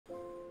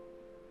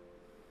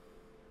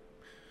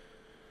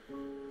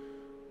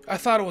I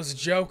thought it was a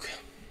joke.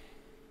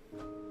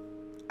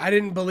 I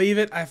didn't believe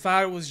it. I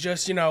thought it was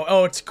just, you know,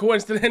 oh, it's a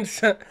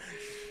coincidence.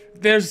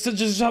 There's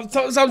just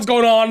something's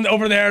going on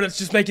over there that's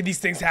just making these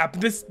things happen.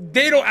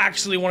 They don't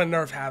actually want to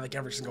nerf Havik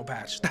every single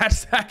patch.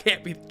 That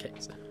can't be the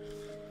case.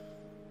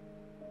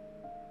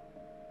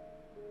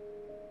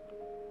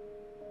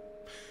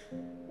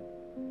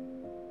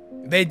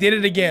 They did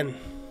it again.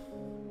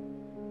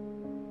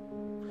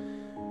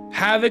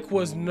 Havik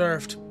was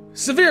nerfed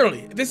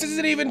severely. This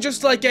isn't even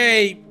just like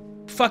a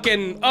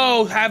fucking,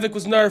 oh, Havik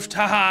was nerfed,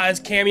 haha, his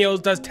cameos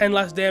does 10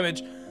 less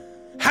damage.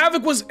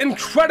 Havik was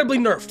incredibly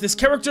nerfed. This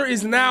character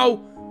is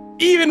now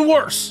even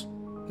worse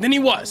than he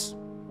was.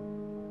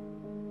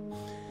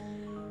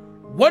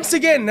 Once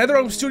again,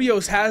 NetherRealm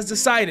Studios has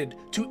decided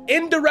to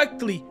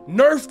indirectly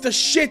nerf the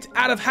shit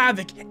out of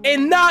Havik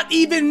and not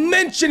even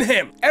mention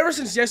him. Ever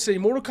since yesterday,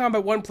 Mortal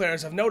Kombat 1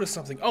 players have noticed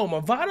something. Oh,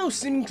 Mavado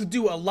seeming to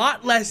do a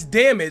lot less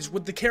damage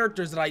with the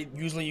characters that I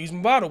usually use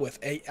Mavado with,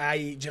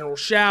 i.e. General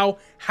Shao,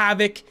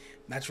 Havik.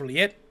 That's really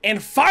it.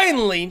 And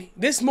finally,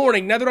 this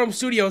morning, NetherRealm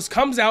Studios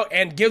comes out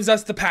and gives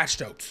us the patch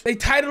notes. They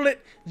titled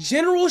it,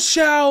 General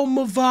Shao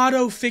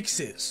Mavado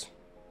Fixes.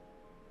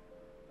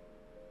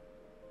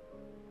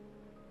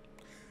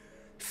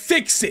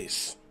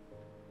 Fixes.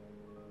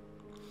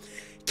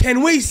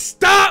 Can we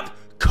stop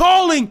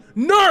calling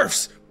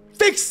nerfs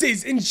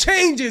fixes and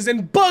changes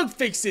and bug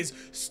fixes?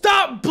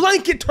 Stop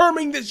blanket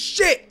terming this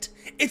shit.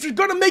 If you're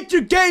gonna make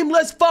your game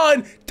less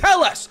fun,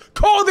 tell us.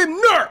 Call them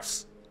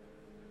nerfs.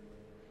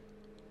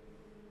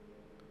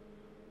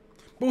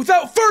 But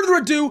without further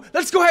ado,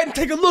 let's go ahead and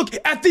take a look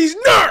at these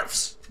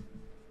nerfs!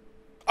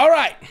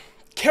 Alright,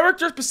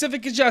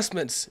 character-specific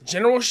adjustments.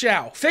 General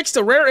Shao fixed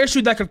a rare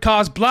issue that could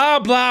cause blah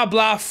blah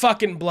blah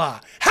fucking blah.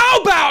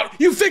 How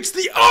about you fix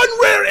the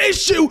unrare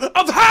issue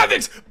of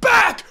Havik's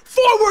back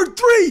forward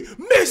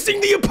 3, missing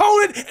the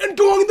opponent and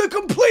going the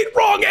complete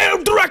wrong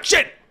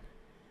direction?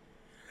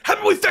 How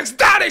about we fix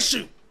that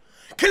issue?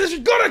 Because if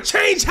you're gonna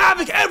change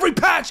Havik every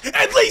patch,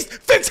 at least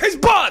fix his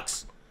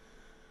bugs!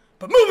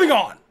 But moving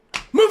on.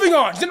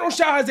 General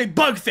Shao has a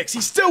bug fix.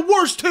 He's still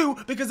worse too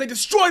because they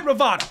destroyed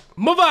Mavado.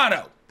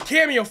 Mavado,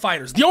 cameo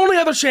fighters. The only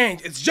other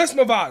change is just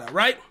Mavado,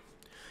 right?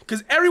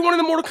 Because everyone in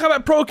the Mortal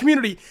Kombat Pro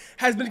community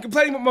has been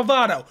complaining about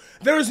Mavado.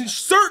 There is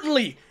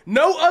certainly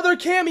no other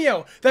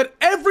cameo that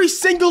every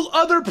single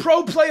other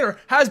pro player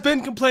has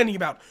been complaining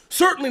about.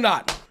 Certainly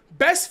not.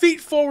 Best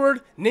feet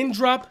forward, nin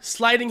drop,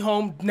 sliding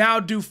home, now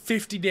do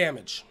 50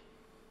 damage.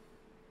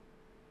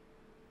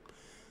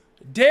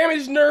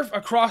 Damage nerf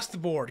across the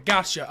board.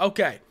 Gotcha.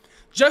 Okay.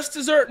 Just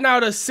Dessert now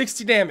does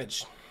 60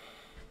 damage.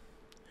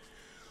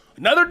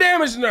 Another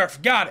damage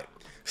nerf. Got it.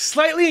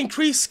 Slightly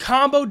increased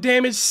combo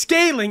damage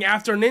scaling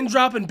after nin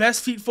drop and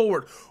best feet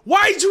forward.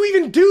 Why'd you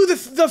even do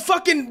reduce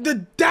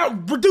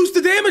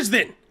the damage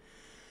then?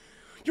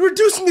 You're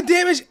reducing the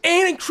damage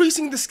and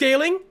increasing the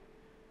scaling?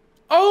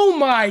 Oh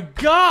my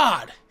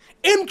god.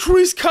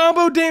 Increased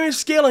combo damage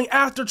scaling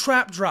after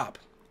trap drop.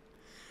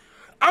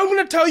 I'm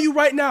gonna tell you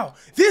right now,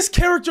 this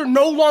character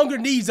no longer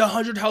needs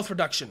 100 health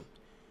reduction.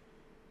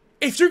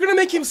 If you're gonna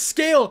make him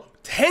scale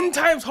 10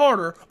 times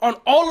harder on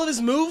all of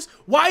his moves,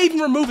 why even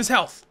remove his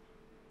health?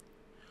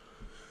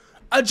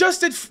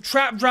 Adjusted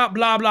trap drop,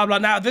 blah blah blah.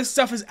 Now this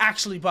stuff is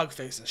actually bug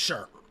faces,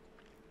 sure.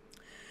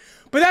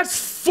 But that's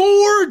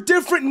 4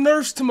 different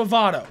nerfs to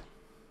Mavado.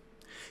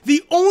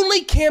 The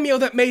only cameo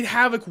that made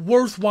Havik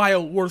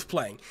worthwhile, worth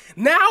playing.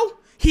 Now,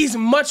 he's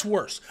much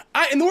worse.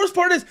 And the worst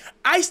part is,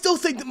 I still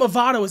think that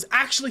Mavado is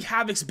actually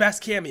Havik's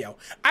best cameo.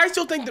 I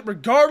still think that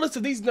regardless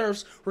of these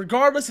nerfs,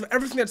 regardless of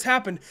everything that's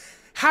happened,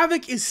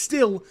 Havik is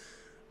still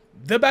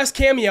the best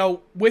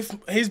cameo, with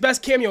his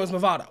best cameo is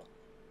Mavado.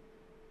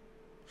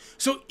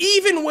 So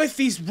even with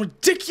these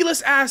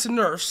ridiculous ass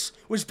nerfs,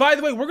 which by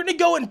the way, we're gonna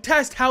go and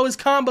test how his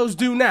combos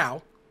do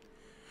now,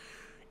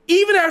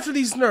 even after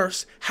these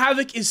nerfs,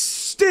 Havik is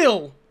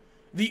still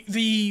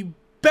the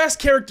best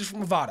character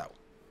from Mavado.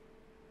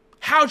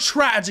 How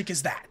tragic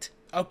is that?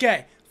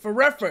 Okay, for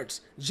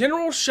reference,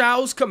 General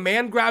Shao's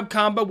command grab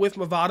combo with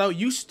Mavado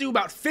used to do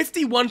about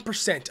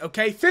 51%,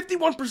 okay?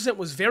 51%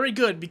 was very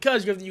good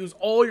because you have to use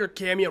all your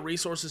cameo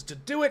resources to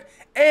do it,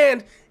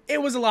 and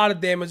it was a lot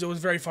of damage. It was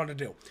very fun to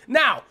do.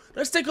 Now,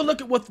 let's take a look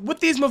at with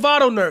these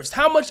Mavado nerfs.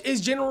 How much is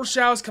General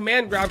Shao's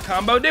command grab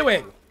combo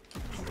doing?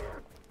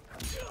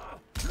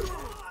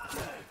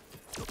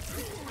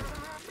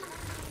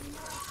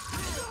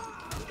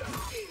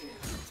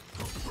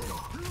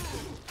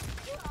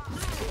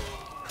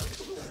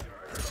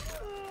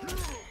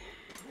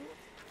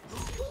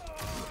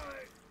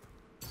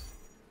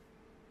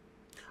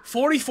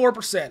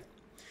 %.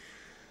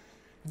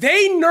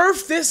 They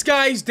nerfed this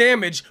guy's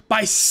damage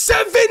by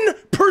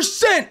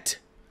 7%.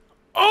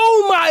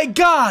 Oh my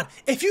god.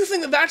 If you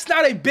think that that's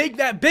not a big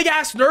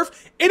ass nerf,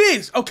 it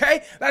is,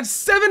 okay? That's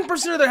 7%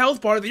 of their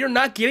health bar that you're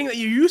not getting, that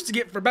you used to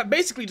get for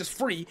basically just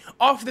free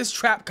off this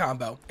trap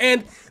combo.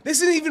 And this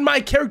isn't even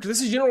my character.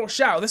 This is General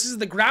Shao. This is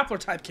the grappler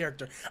type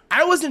character.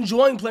 I was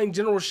enjoying playing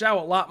General Shao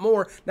a lot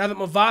more now that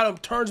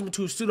Mavado turns him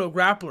into a pseudo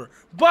grappler.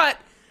 But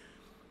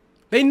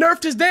They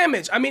nerfed his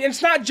damage. I mean,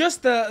 it's not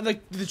just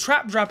the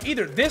trap drop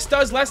either. This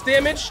does less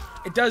damage.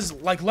 It does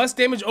like less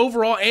damage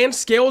overall and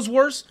scales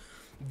worse.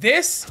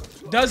 This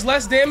does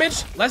less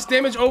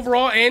damage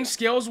overall and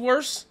scales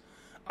worse.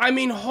 I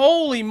mean,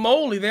 holy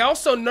moly. They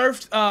also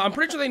nerfed, I'm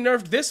pretty sure they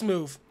nerfed this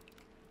move.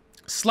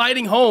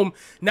 Sliding home.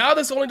 Now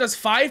this only does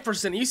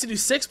 5%. It used to do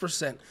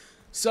 6%.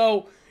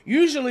 So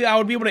usually I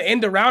would be able to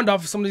end a round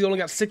off if somebody only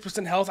got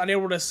 6% health. I'd be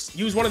able to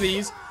use one of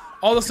these.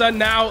 All of a sudden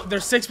now their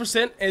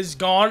 6% is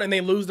gone and they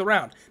lose the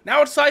round.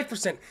 Now it's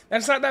 5%.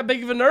 That's not that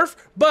big of a nerf,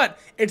 but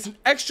it's an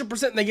extra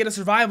percent they get to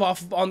survive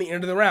off of on the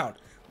end of the round.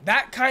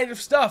 That kind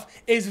of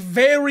stuff is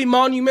very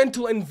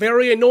monumental and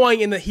very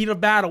annoying in the heat of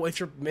battle. If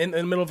you're in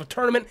the middle of a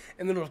tournament,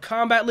 in the middle of a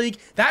combat league,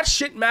 that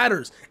shit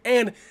matters.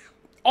 And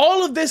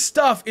all of this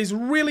stuff is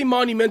really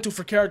monumental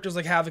for characters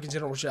like Havik and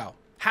General Shao.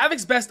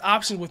 Havik's best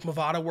options with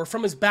Mavado were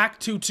from his back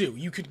 2-2.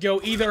 You could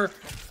go either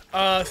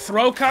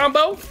throw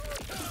combo,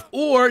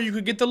 or you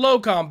could get the low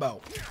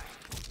combo.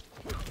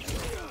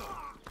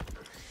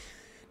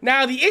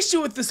 Now, the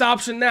issue with this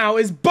option now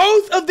is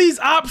both of these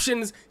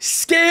options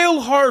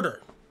scale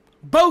harder.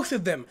 Both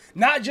of them.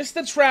 Not just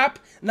the trap,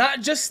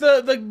 not just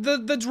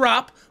the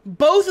drop.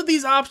 Both of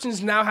these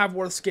options now have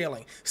worth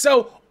scaling.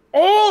 So,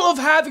 all of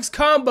Havik's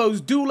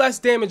combos do less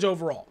damage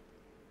overall.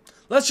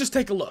 Let's just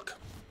take a look.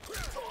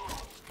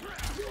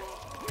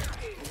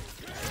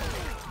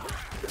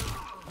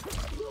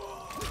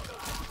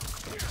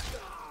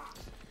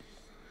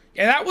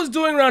 Yeah, that was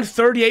doing around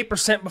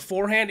 38%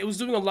 beforehand. It was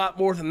doing a lot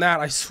more than that,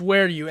 I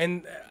swear to you.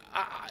 And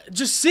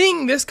just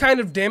seeing this kind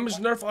of damage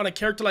nerf on a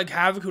character like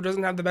Havik, who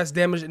doesn't have the best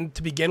damage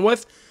to begin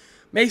with,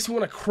 makes me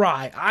want to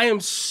cry. I am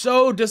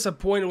so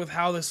disappointed with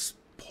how this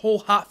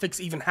whole hotfix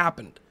even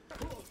happened.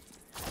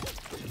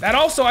 That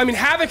also, I mean,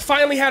 Havik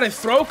finally had a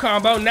throw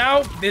combo.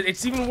 Now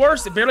it's even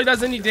worse. It barely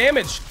does any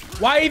damage.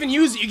 Why even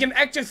use it? You get an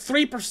extra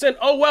 3%.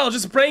 Oh well,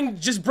 just bring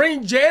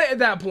Janet at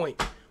that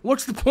point.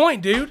 What's the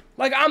point, dude?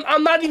 Like,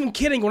 I'm not even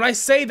kidding when I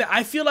say that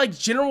I feel like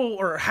General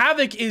or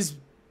Havik is,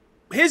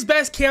 his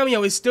best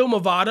cameo is still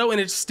Mavado, and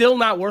it's still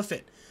not worth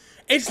it.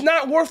 It's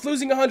not worth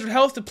losing 100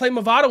 health to play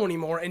Mavado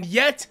anymore, and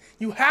yet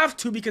you have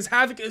to because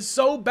Havik is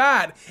so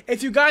bad.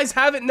 If you guys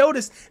haven't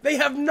noticed, they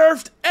have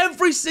nerfed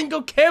every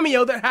single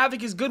cameo that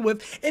Havik is good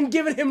with and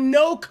given him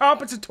no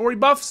compensatory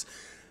buffs.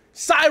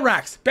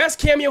 Cyrax, best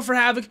cameo for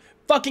Havik,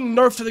 fucking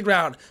nerf to the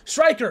ground.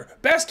 Striker,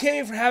 best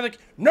cameo for Havik,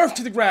 nerf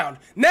to the ground.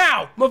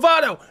 Now,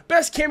 Mavado,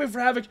 best cameo for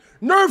Havik,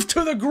 nerf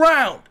to the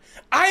ground.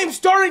 I am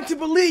starting to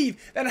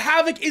believe that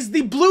Havik is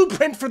the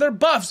blueprint for their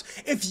buffs.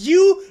 If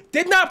you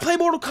did not play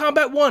Mortal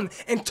Kombat 1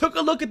 and took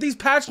a look at these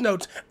patch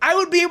notes, I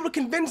would be able to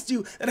convince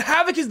you that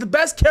Havik is the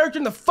best character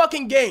in the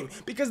fucking game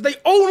because they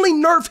only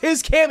nerf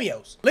his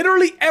cameos.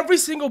 Literally every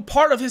single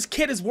part of his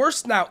kit is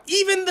worse now.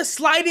 Even the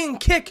sliding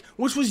kick,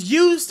 which was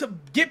used to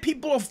get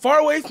people far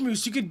away from you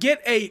so you could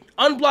get a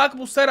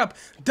unblockable setup,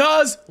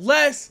 does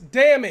less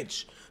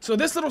damage. So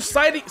this little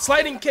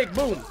sliding kick,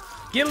 boom,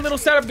 get a little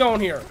setup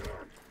going here.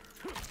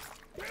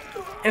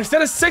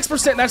 Instead of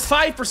 6%, that's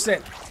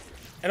 5%.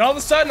 And all of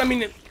a sudden, I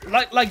mean,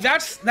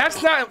 that's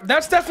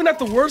definitely not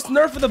the worst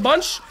nerf of the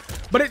bunch,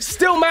 but it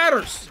still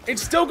matters.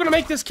 It's still gonna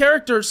make this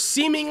character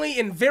seemingly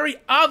and very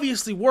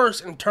obviously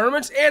worse in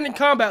tournaments and in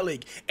Combat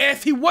League. And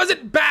if he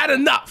wasn't bad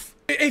enough,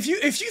 if you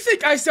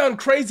think I sound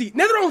crazy,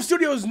 NetherRealm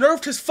Studios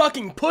nerfed his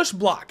fucking push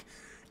block.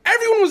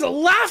 Everyone was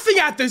laughing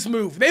at this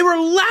move. They were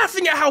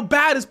laughing at how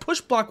bad his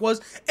push block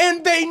was,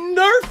 and they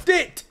nerfed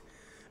it.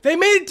 They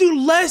made it do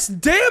less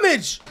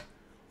damage.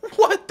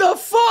 What the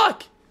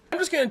fuck? I'm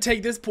just gonna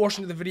take this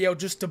portion of the video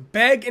just to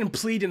beg and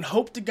plead and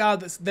hope to God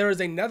that there is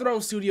a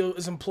NetherRealm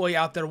Studios employee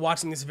out there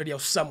watching this video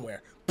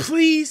somewhere.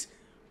 Please,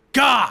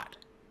 God,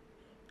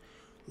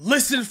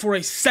 listen for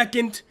a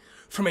second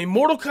from a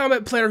Mortal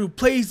Kombat player who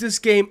plays this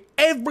game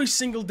every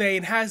single day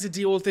and has to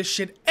deal with this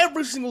shit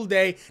every single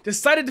day,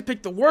 decided to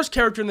pick the worst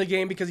character in the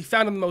game because he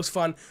found him the most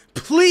fun.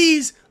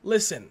 Please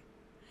listen.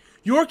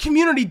 Your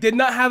community did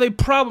not have a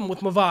problem with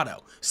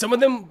Mavado. Some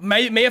of them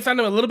may have found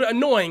him a little bit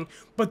annoying,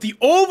 but the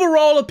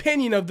overall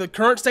opinion of the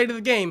current state of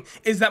the game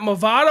is that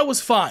Mavado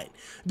was fine.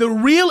 The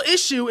real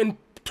issue in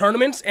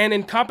tournaments and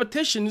in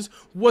competitions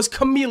was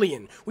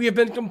Chameleon. We have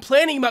been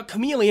complaining about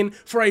Chameleon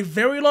for a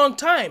very long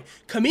time.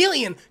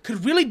 Chameleon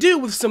could really do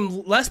with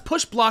some less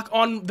push block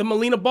on the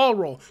Melina ball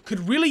roll,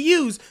 could really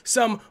use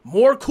some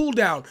more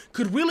cooldown,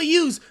 could really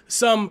use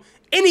some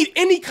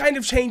any kind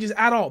of changes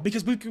at all,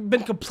 because we've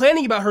been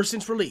complaining about her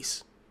since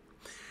release.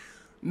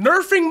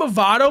 Nerfing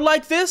Mavado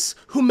like this,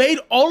 who made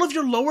all of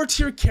your lower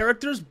tier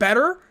characters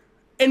better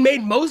and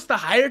made most of the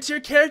higher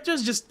tier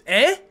characters just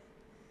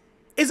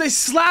is a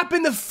slap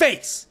in the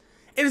face.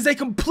 It is a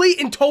complete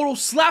and total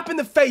slap in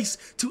the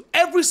face to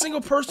every single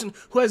person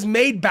who has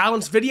made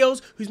balanced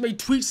videos, who's made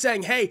tweets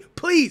saying, hey,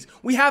 please,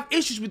 we have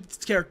issues with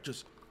these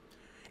characters.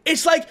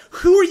 It's like,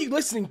 who are you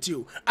listening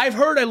to? I've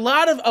heard a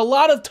lot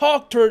of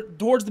talk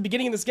towards the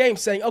beginning of this game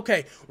saying,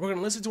 okay, we're going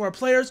to listen to our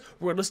players,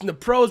 we're going to listen to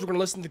pros, we're going to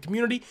listen to the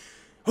community.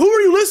 Who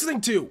are you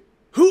listening to?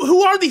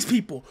 Who are these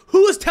people?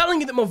 Who is telling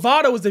you that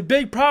Mavado is a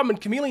big problem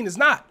and Chameleon is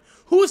not?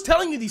 Who is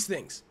telling you these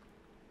things?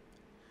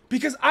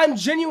 because I'm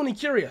genuinely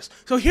curious.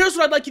 So here's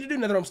what I'd like you to do,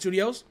 NetherRealm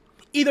Studios.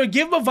 Either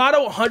give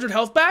Mavado 100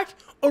 health back,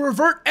 or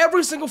revert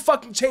every single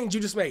fucking change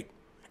you just made.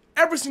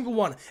 Every single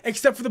one,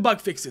 except for the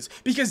bug fixes.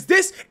 Because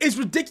this is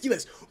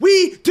ridiculous.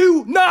 We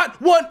do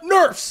not want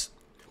nerfs.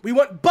 We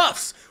want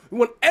buffs. We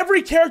want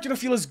every character to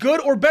feel as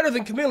good or better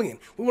than Chameleon.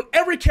 We want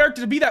every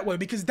character to be that way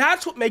because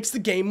that's what makes the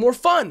game more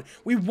fun.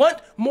 We want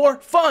more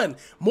fun.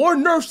 More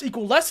nerfs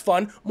equal less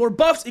fun. More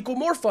buffs equal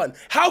more fun.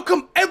 How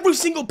come every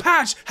single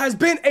patch has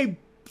been a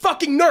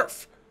fucking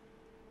nerf?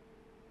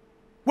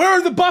 Where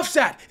are the buffs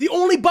at? The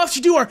only buffs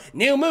you do are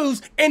new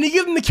moves, and you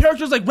give them the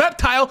characters like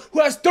Reptile, who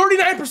has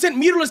 39%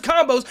 meterless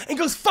combos and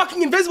goes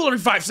fucking invisible every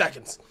 5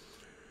 seconds.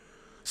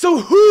 So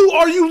who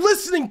are you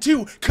listening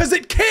to? Because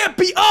it can't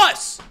be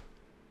us!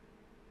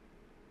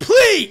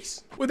 Please!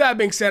 With that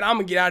being said, I'm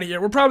gonna get out of here.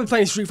 We're probably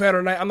playing Street Fighter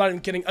tonight. I'm not even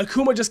kidding.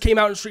 Akuma just came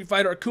out in Street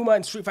Fighter. Akuma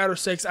in Street Fighter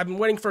 6. I've been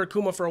waiting for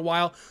Akuma for a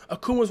while.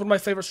 Akuma is one of my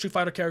favorite Street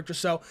Fighter characters.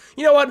 So,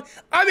 you know what?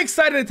 I'm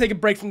excited to take a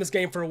break from this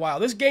game for a while.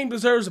 This game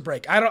deserves a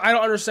break. I don't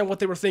understand what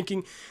they were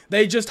thinking.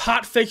 They just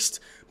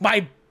hot-fixed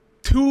my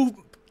 2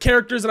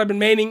 characters that I've been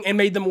maining and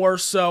made them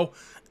worse. So,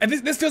 and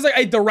this feels like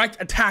a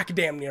direct attack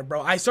damn near,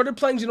 bro. I started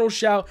playing General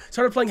Shao,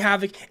 started playing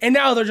Havik, and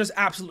now they're just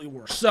absolutely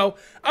worse. So,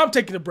 I'm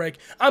taking a break.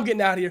 I'm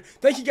getting out of here.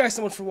 Thank you guys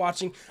so much for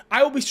watching.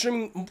 I will be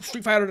streaming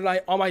Street Fighter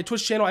tonight on my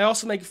Twitch channel. I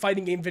also make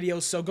fighting game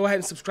videos, so go ahead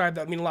and subscribe.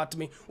 That would mean a lot to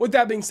me. With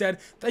that being said,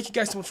 thank you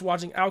guys so much for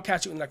watching. I'll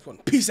catch you in the next one.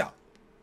 Peace out.